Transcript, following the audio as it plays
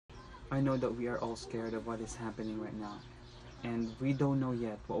I know that we are all scared of what is happening right now, and we don't know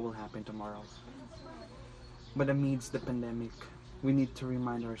yet what will happen tomorrow. But amidst the pandemic, we need to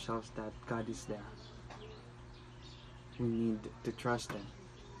remind ourselves that God is there. We need to trust Him,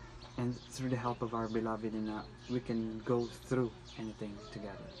 and through the help of our beloved Ina, we can go through anything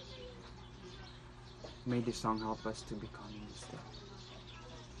together. May this song help us to be calm and still.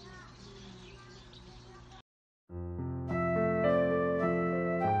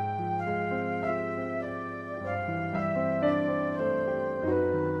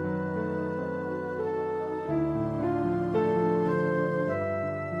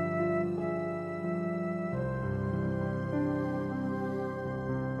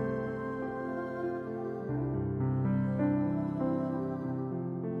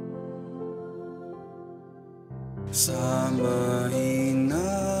 Sa mahinahong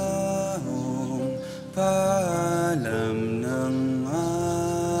paalam ng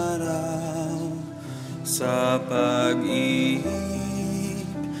araw, sa pag-ihip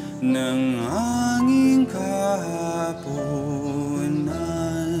ng hanging kahaponan,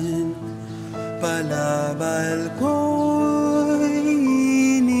 palabal ko'y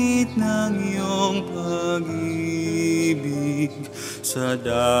init ng iyong pag-ibig, sa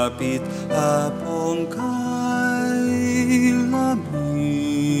dapit hapong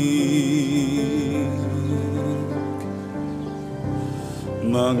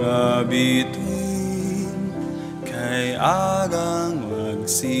mga bituin kay agang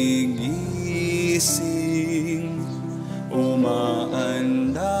magsigising,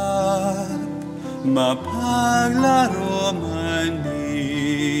 umaandap, mapaglaro man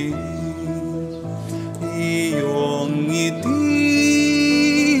din. Iyong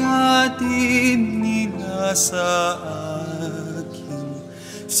ngiti hatid nila sa akin,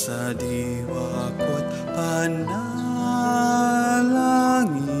 sa diwa ko't panalangin.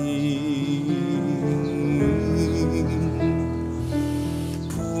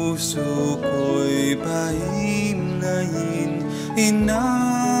 Puso ko'y pahimlayin, Inay,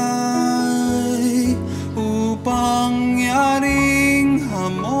 upang yaring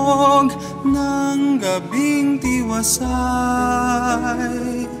hamog ng gabing tiwasay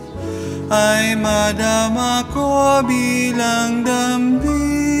ay madama ko bilang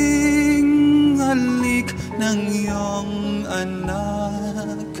dambing halik ng iyong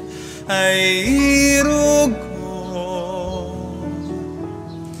anak ay irog ko,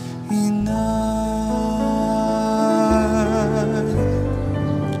 Inay.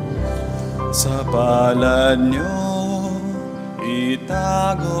 Sa palad niyo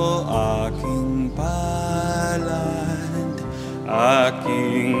itago aking palad,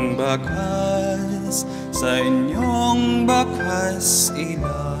 aking bakas sa inyong bakas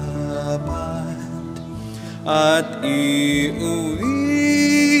ilapad, at iuwi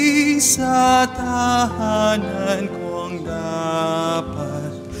sa tahanan kong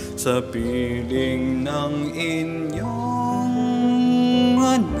dapat, sa piling ng inyong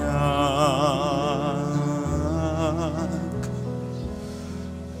anak.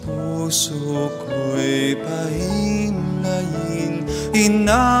 Puso ko'y pahimlayin,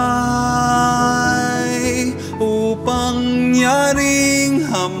 Inay, upang yaring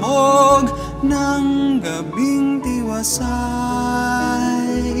hamog ng gabing tiwasay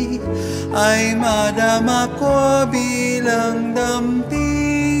ay madama ko bilang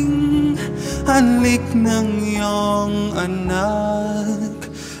damping halik ng iyong anak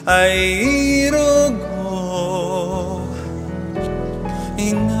ay irog ko,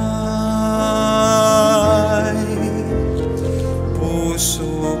 Inay.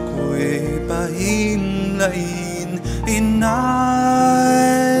 Puso ko'y pahimlain,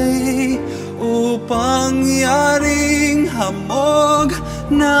 Inay, upang yaring hamog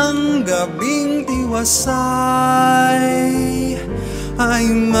ng gabing tiwasay ay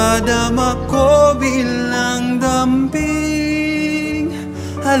madama ko bilang damping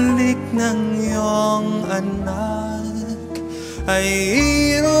halik ng iyong anak ay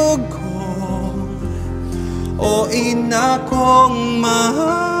irog ko, o ina kong mahal,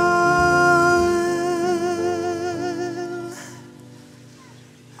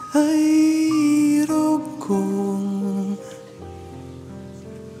 ay irog kong